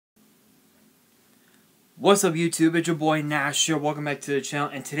What's up YouTube, it's your boy Nash here, welcome back to the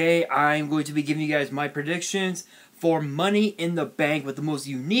channel, and today I'm going to be giving you guys my predictions for Money in the Bank with the most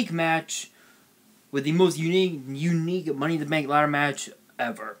unique match, with the most unique Money in the Bank ladder match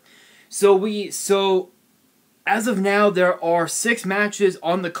ever. So as of now, there are 6 matches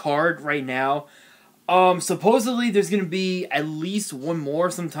on the card right now. Supposedly there's going to be at least one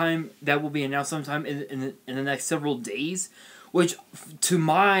more sometime that will be announced sometime in the next several days, which to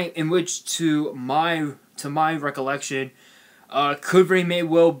my recollection, could very may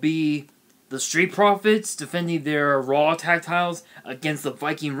well be the Street Profits defending their Raw tag titles against the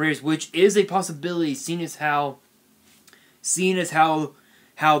Viking Raiders, which is a possibility, seeing as how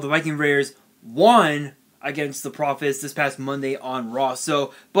the Viking Raiders won against the Profits this past Monday on Raw.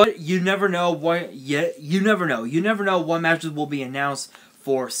 So, but you never know what you never know what matches will be announced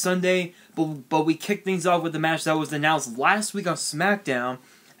for Sunday. But we kicked things off with the match that was announced last week on SmackDown,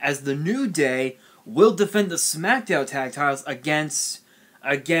 as the New Day will defend the SmackDown tag titles against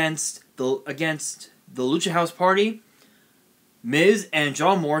the Lucha House Party, Miz and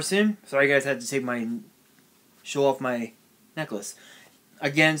John Morrison. Sorry guys, I had to take show off my necklace.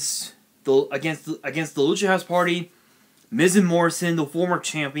 Against the Lucha House Party, Miz and Morrison, the former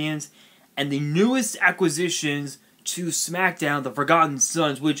champions, and the newest acquisitions to SmackDown, the Forgotten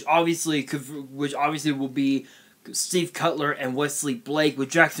Sons, which obviously will be Steve Cutler and Wesley Blake, with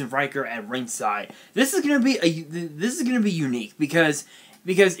Jackson Riker at ringside. This is gonna be unique because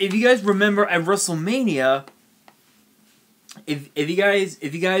if you guys remember at WrestleMania, if you guys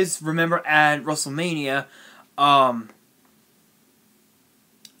remember at WrestleMania,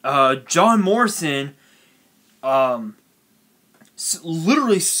 John Morrison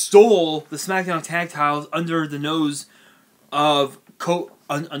literally stole the SmackDown tag titles under the noses of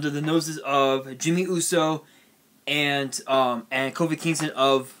Jimmy Uso and Kofi Kingston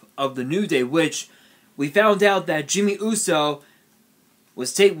of the New Day, which we found out that Jimmy Uso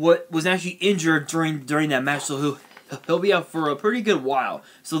was actually injured during that match, so he'll be out for a pretty good while.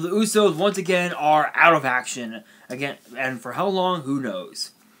 So the Usos once again are out of action again, and for how long, who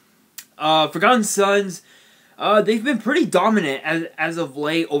knows? Forgotten Sons, they've been pretty dominant as of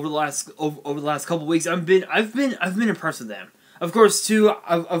late over the last couple weeks. I've been impressed with them. Of course,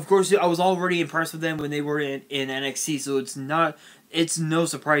 I was already impressed with them when they were in NXT, so it's no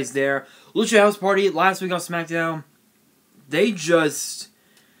surprise there. Lucha House Party last week on SmackDown,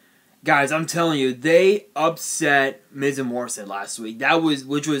 guys, I'm telling you, they upset Miz and Morrison last week.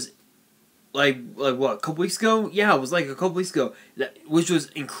 Which was like what, a couple weeks ago? Yeah, it was like a couple weeks ago. Which was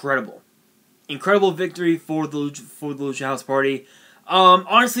incredible. Incredible victory for the Lucha House Party.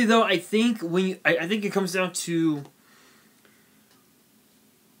 Honestly though, I think it comes down to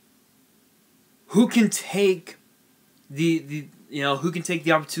who can take the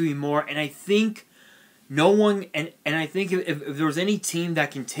opportunity more, and I think no one, and I think if there was any team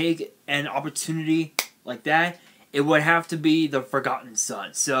that can take an opportunity like that, it would have to be the Forgotten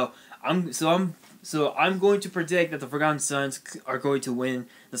Sons. So I'm going to predict that the Forgotten Sons are going to win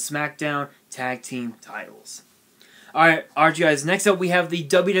the SmackDown Tag Team titles. Alright, guys, next up we have the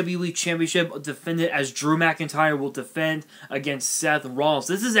WWE Championship defended as Drew McIntyre will defend against Seth Rollins.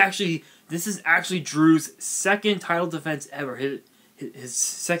 This is actually Drew's second title defense ever, his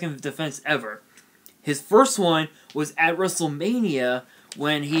second defense ever. His first one was at WrestleMania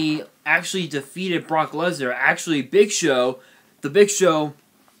when he actually defeated Brock Lesnar. Actually, the Big Show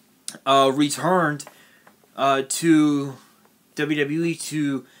returned to WWE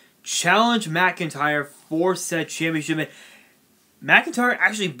to challenge McIntyre for said championship. And McIntyre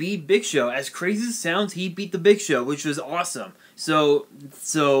actually beat Big Show. As crazy as it sounds, he beat the Big Show, which was awesome. So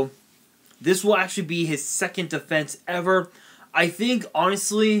this will actually be his second defense ever. I think,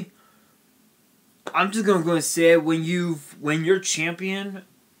 honestly, I'm just going to say it, when you're champion,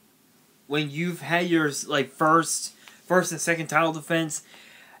 when you've had your first and second title defense,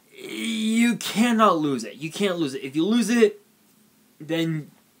 you cannot lose it. You can't lose it. If you lose it,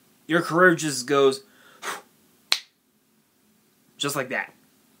 then your career just goes just like that.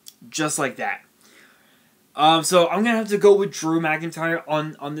 Just like that. So I'm going to have to go with Drew McIntyre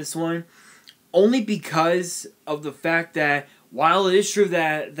on this one, only because of the fact that while it is true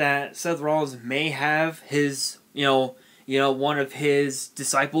that Seth Rollins may have his, one of his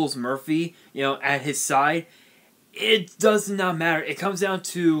disciples, Murphy, at his side, it does not matter. It comes down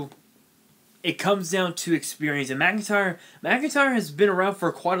to experience. And McIntyre has been around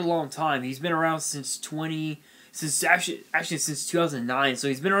for quite a long time. He's been around since 2009. So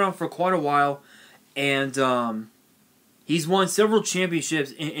he's been around for quite a while, and he's won several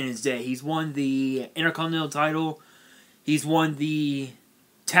championships in his day. He's won the Intercontinental title. He's won the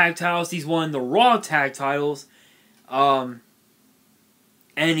tag titles. He's won the Raw tag titles. And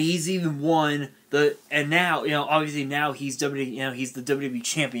he's even won and now, obviously now he's he's the WWE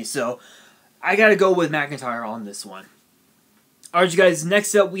champion. So I gotta go with McIntyre on this one. Alright, you guys,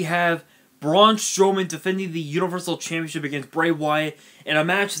 next up we have Braun Strowman defending the Universal Championship against Bray Wyatt in a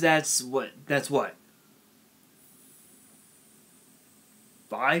match that's what?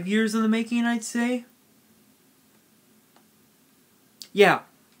 5 years in the making, I'd say? Yeah.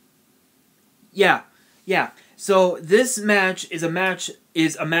 So this match is a match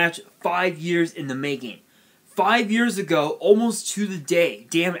 5 years in the making. 5 years ago, almost to the day.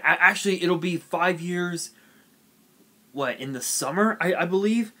 Damn, actually it'll be 5 years, in the summer, I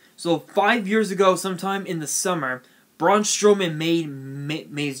believe? So 5 years ago, sometime in the summer, Braun Strowman made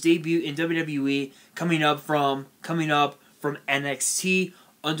his debut in WWE, coming up from NXT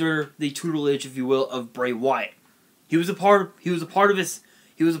under the tutelage, if you will, of Bray Wyatt. He was a part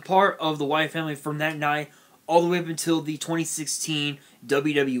of the Wyatt family from that night all the way up until the 2016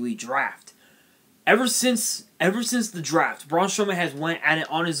 WWE draft. Ever since the draft, Braun Strowman has went at it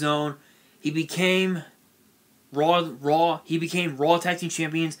on his own. He became Raw Tag Team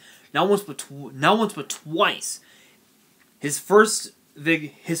Champions not once but twice. His first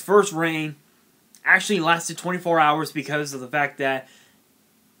reign actually lasted 24 hours because of the fact that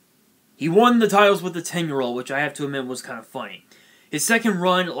he won the titles with the 10-year-old, which I have to admit was kind of funny. His second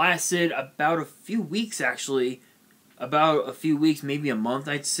run lasted about a few weeks, actually. About a few weeks, maybe a month,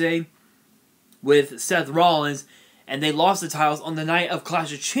 I'd say, with Seth Rollins, and they lost the titles on the night of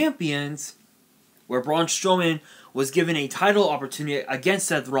Clash of Champions, where Braun Strowman was given a title opportunity against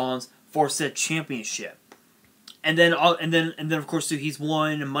Seth Rollins for said championship. And then of course too, he's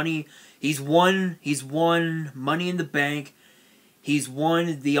won Money in the Bank. He's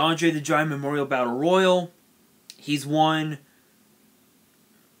won the Andre the Giant Memorial Battle Royal. He's won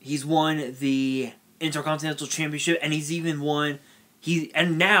the Intercontinental Championship, and he's even won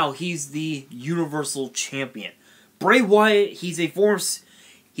now he's the Universal Champion. Bray Wyatt, he's a former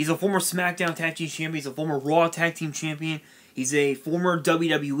SmackDown Tag Team Champion, he's a former Raw Tag Team Champion, he's a former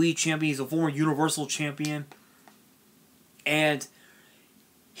WWE Champion, he's a former Universal Champion. And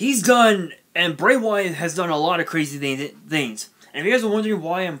Bray Wyatt has done a lot of crazy things. And if you guys are wondering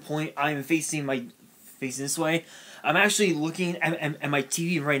why I'm facing this way, I'm actually looking at my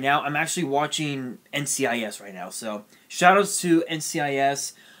TV right now. I'm actually watching NCIS right now. So shoutouts to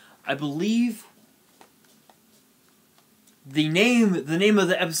NCIS. I believe the name of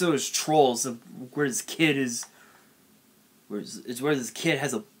the episode is Trolls, where this kid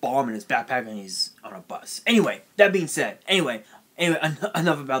has a bomb in his backpack and he's on a bus. Anyway, that being said,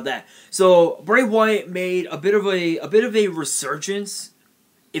 enough about that. So Bray Wyatt made a bit of a resurgence,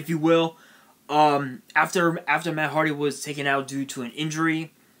 if you will, after Matt Hardy was taken out due to an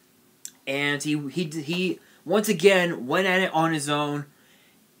injury, and he once again went at it on his own,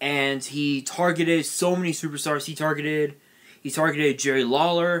 and he targeted so many superstars. He targeted Jerry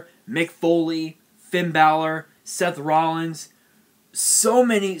Lawler, Mick Foley, Finn Balor, Seth Rollins, so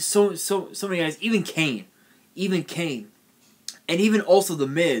many guys, even Kane, and even also The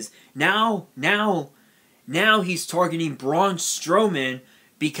Miz. Now he's targeting Braun Strowman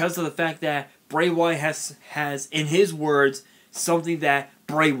because of the fact that Bray Wyatt has, in his words, something that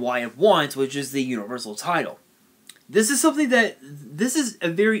Bray Wyatt wants, which is the Universal title. This is a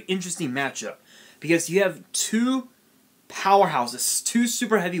very interesting matchup, because you have two powerhouses, two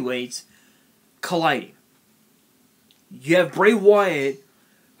super heavyweights colliding. You have Bray Wyatt,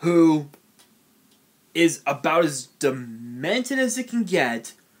 who is about as demented as it can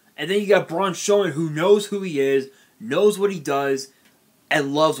get, and then you got Braun Strowman, who knows who he is, knows what he does,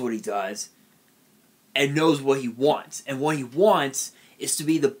 and loves what he does, and knows what he wants. And what he wants is to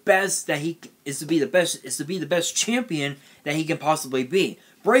be the best champion that he can possibly be.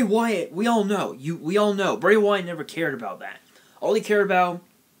 Bray Wyatt, we all know. Bray Wyatt never cared about that. All he cared about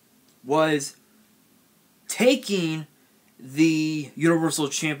was taking the Universal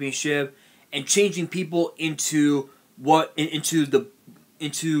Championship and changing people into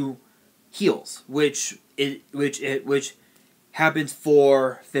heels, which happened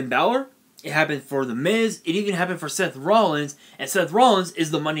for Finn Balor. It happened for The Miz. It even happened for Seth Rollins, and Seth Rollins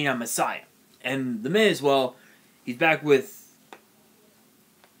is the Monday Night Messiah. And The Miz, well, he's back with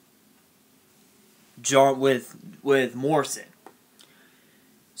Morrison.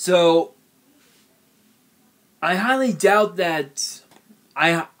 So I highly doubt that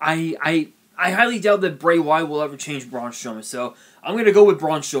I highly doubt that Bray Wyatt will ever change Braun Strowman. So I'm gonna go with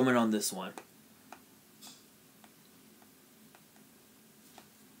Braun Strowman on this one.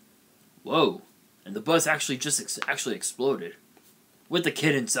 Whoa! And the bus actually exploded. with the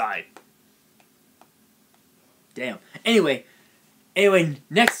kid inside. Damn. Anyway,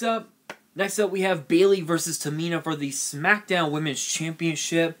 next up we have Bayley versus Tamina for the SmackDown Women's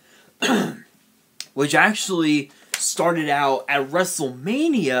Championship, which actually started out at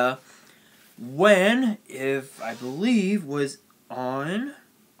WrestleMania when, if I believe, was on...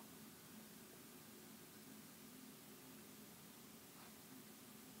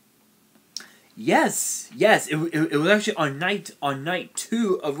 Yes, it was actually on night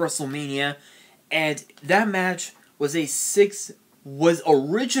 2 of WrestleMania, and that match was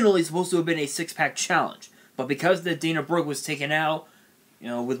originally supposed to have been a 6-pack challenge, but because the Dana Brooke was taken out, you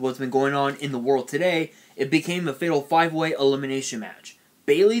know, with what's been going on in the world today, it became a fatal 5-way elimination match.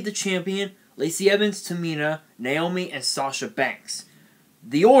 Bayley the champion, Lacey Evans, Tamina, Naomi, and Sasha Banks.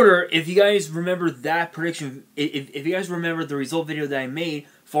 The order, if you guys remember that prediction, if you guys remember the result video that I made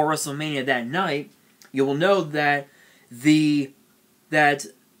for WrestleMania that night, you will know that the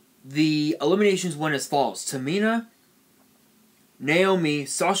eliminations went as follows: Tamina, Naomi,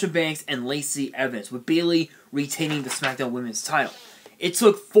 Sasha Banks, and Lacey Evans, with Bayley retaining the SmackDown Women's title. It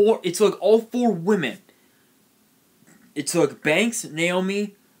took all 4 women. It took Banks,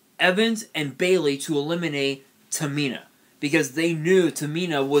 Naomi, Evans, and Bayley to eliminate Tamina, because they knew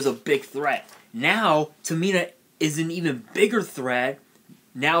Tamina was a big threat. Now, Tamina is an even bigger threat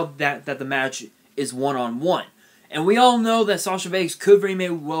now that the match is one-on-one. And we all know that Sasha Banks could very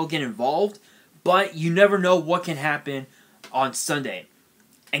well get involved, but you never know what can happen on Sunday.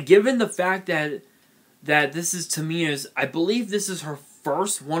 And given the fact that this is Tamina's, I believe this is her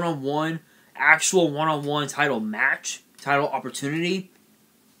first actual one-on-one title opportunity,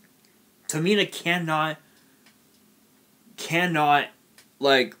 Tamina cannot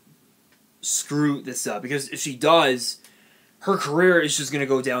like screw this up, because if she does, her career is just gonna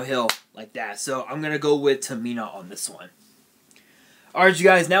go downhill like that. So I'm gonna go with Tamina on this one. Alright, you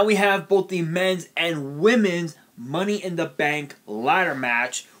guys, now we have both the men's and women's Money in the Bank ladder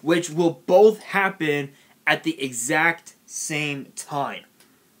match, which will both happen at the exact same time.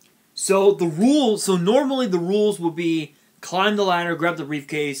 So normally the rules will be climb the ladder, grab the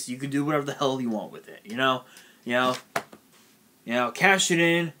briefcase, you can do whatever the hell you want with it, you know, cash it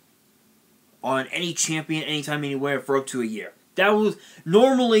in on any champion, anytime, anywhere, for up to a year. That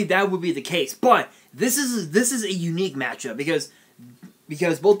would be the case, but this is a unique matchup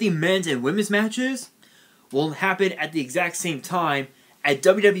because both the men's and women's matches will happen at the exact same time at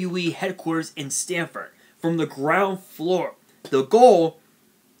WWE headquarters in Stamford, from the ground floor. The goal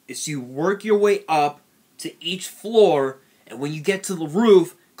is to work your way up to each floor, and when you get to the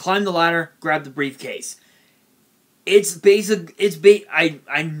roof, climb the ladder, grab the briefcase. It's basic. I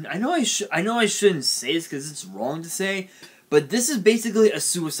know I shouldn't say this because it's wrong to say, but this is basically a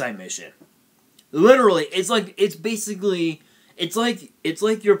suicide mission. Literally, it's like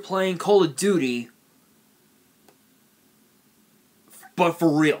you're playing Call of Duty, but for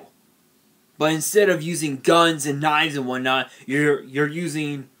real. But instead of using guns and knives and whatnot, you're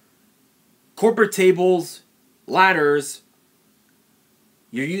using corporate tables, ladders.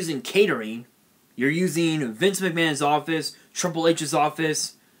 You're using catering. You're using Vince McMahon's office, Triple H's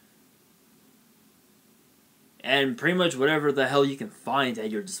office, and pretty much whatever the hell you can find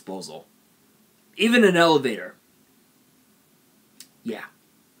at your disposal. Even an elevator. Yeah.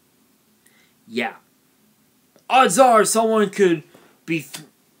 Odds are someone could be...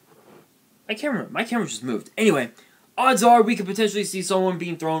 My camera just moved. Anyway, odds are we could potentially see someone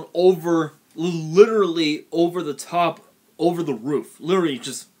being thrown literally over the top, over the roof. Literally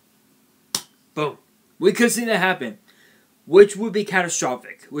just... boom. We could see that happen, which would be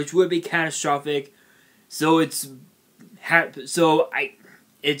catastrophic. So I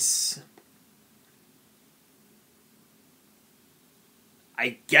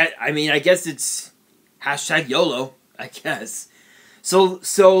guess it's hashtag YOLO, I guess. So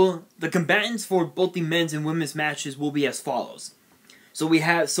the combatants for both the men's and women's matches will be as follows.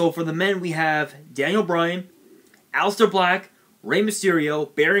 So for the men we have Daniel Bryan, Aleister Black, Rey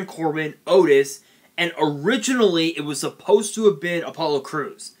Mysterio, Baron Corbin, Otis, and originally it was supposed to have been Apollo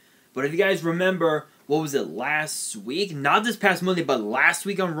Crews. But if you guys remember, what was it, last week? Not this past Monday, but last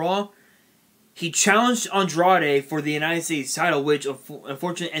week on Raw, he challenged Andrade for the United States title, which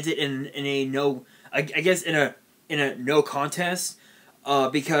unfortunately ended in a no contest,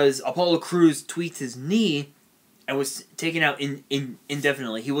 because Apollo Crews tweaked his knee and was taken out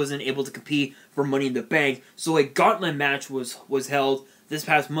indefinitely. He wasn't able to compete for Money in the Bank, so a gauntlet match was held this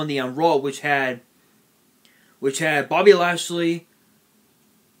past Monday on Raw, which had Bobby Lashley,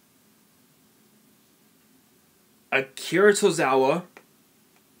 Akira Tozawa,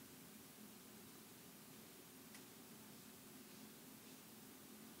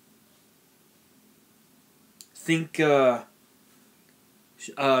 think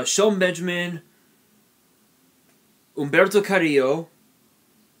Shelton Benjamin, Humberto Carrillo,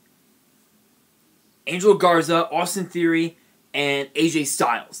 Angel Garza, Austin Theory, and AJ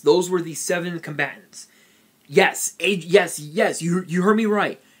Styles. Those were the 7 combatants. Yes, you heard me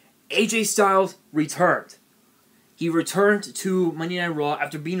right. AJ Styles returned. He returned to Monday Night Raw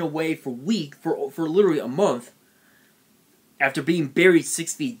after being away for literally a month, after being buried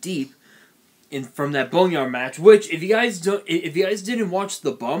 6 feet deep from that Boneyard match. Which, if you guys didn't watch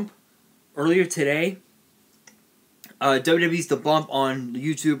The Bump earlier today, WWE's The Bump on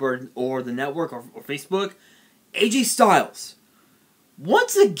YouTube or the network or Facebook, AJ Styles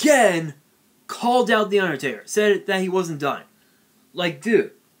once again called out The Undertaker, said that he wasn't done. Like,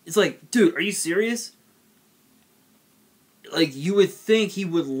 dude, it's like, dude, are you serious? Like, you would think he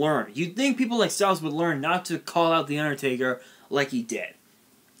would learn. You'd think people like Styles would learn not to call out The Undertaker like he did.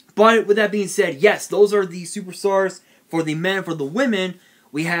 But with that being said, yes, those are the superstars for the men. For the women,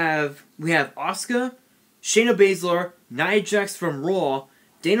 we have Asuka, Shayna Baszler, Nia Jax from Raw,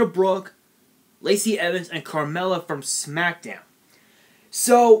 Dana Brooke, Lacey Evans, and Carmella from SmackDown.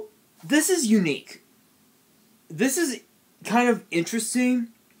 So, this is unique. This is kind of interesting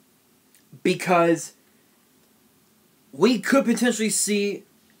because we could potentially see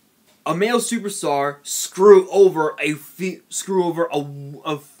a male superstar screw over a female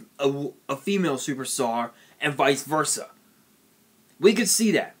superstar and vice versa. We could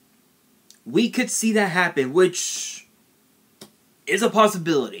see that. We could see that happen, which is a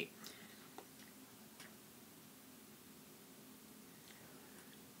possibility.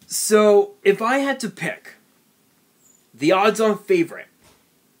 So, if I had to pick the odds-on favorite,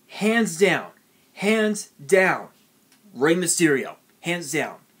 hands down, Rey Mysterio, hands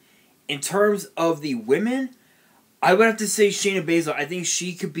down. In terms of the women, I would have to say Shayna Baszler. I think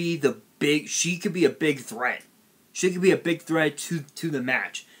she could be a big threat. She could be a big threat to the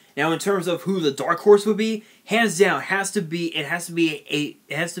match. Now, in terms of who the dark horse would be, hands down, it has to be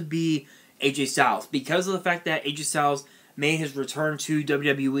AJ Styles, because of the fact that AJ Styles made his return to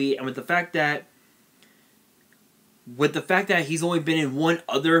WWE, and with the fact that he's only been in one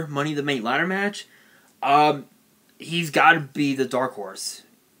other Money in the Bank ladder match, he's got to be the dark horse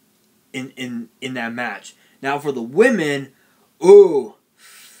in that match. Now, for the women,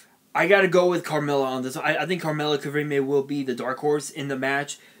 I got to go with Carmella on this. I think Carmella very will be the dark horse in the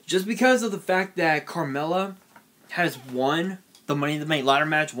match, just because of the fact that Carmella has won the Money in the Bank ladder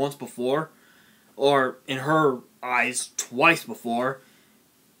match once before, or in her eyes, twice before,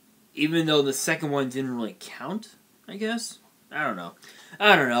 even though the second one didn't really count, I guess. I don't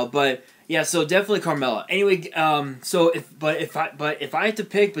know, but yeah, so definitely Carmella. Anyway, if I had to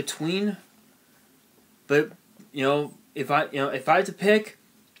pick between, if I had to pick,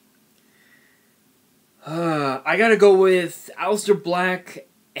 I gotta go with Aleister Black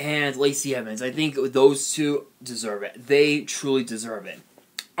and Lacey Evans. I think those two deserve it. They truly deserve it.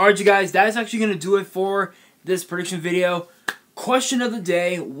 Alright, you guys, that's actually gonna do it for this prediction video. Question of the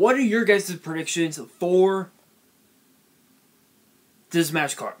day: what are your guys' predictions for this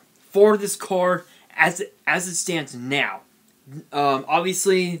match card? For this card as it stands now.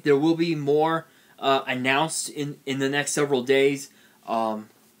 Obviously, there will be more announced in the next several days.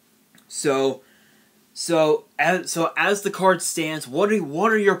 So as the card stands, what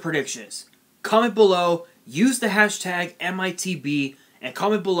are your predictions? Comment below. Use the hashtag MITB and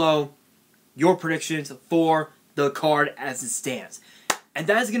comment below your predictions for the card as it stands. And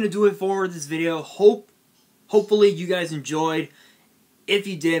that's gonna do it for this video. Hopefully you guys enjoyed. If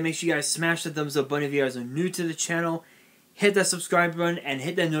you did, make sure you guys smash the thumbs up button. If you guys are new to the channel, hit that subscribe button and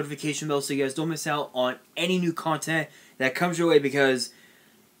hit that notification bell so you guys don't miss out on any new content that comes your way, because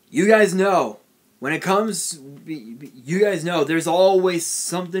you guys know, when it comes, you guys know, there's always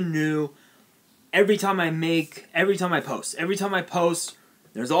something new. Every time I post,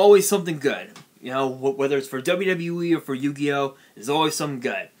 there's always something good. You know, whether it's for WWE or for YuGiOh, there's always something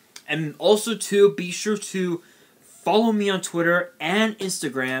good. And also, too, be sure to follow me on Twitter and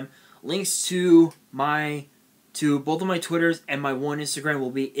Instagram. Links to both of my Twitters and my one Instagram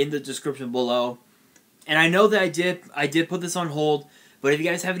will be in the description below. And I know that I did put this on hold, but if you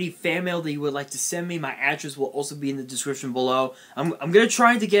guys have any fan mail that you would like to send me, my address will also be in the description below. I'm gonna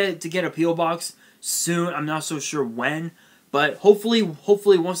try to get a PO box soon. I'm not so sure when, but hopefully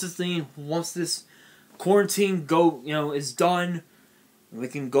once this quarantine is done, we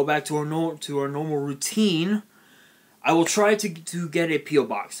can go back to our normal routine. I will try to get a PO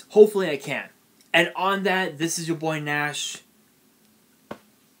box. Hopefully I can. And on that, this is your boy Nash,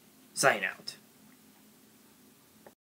 signing out.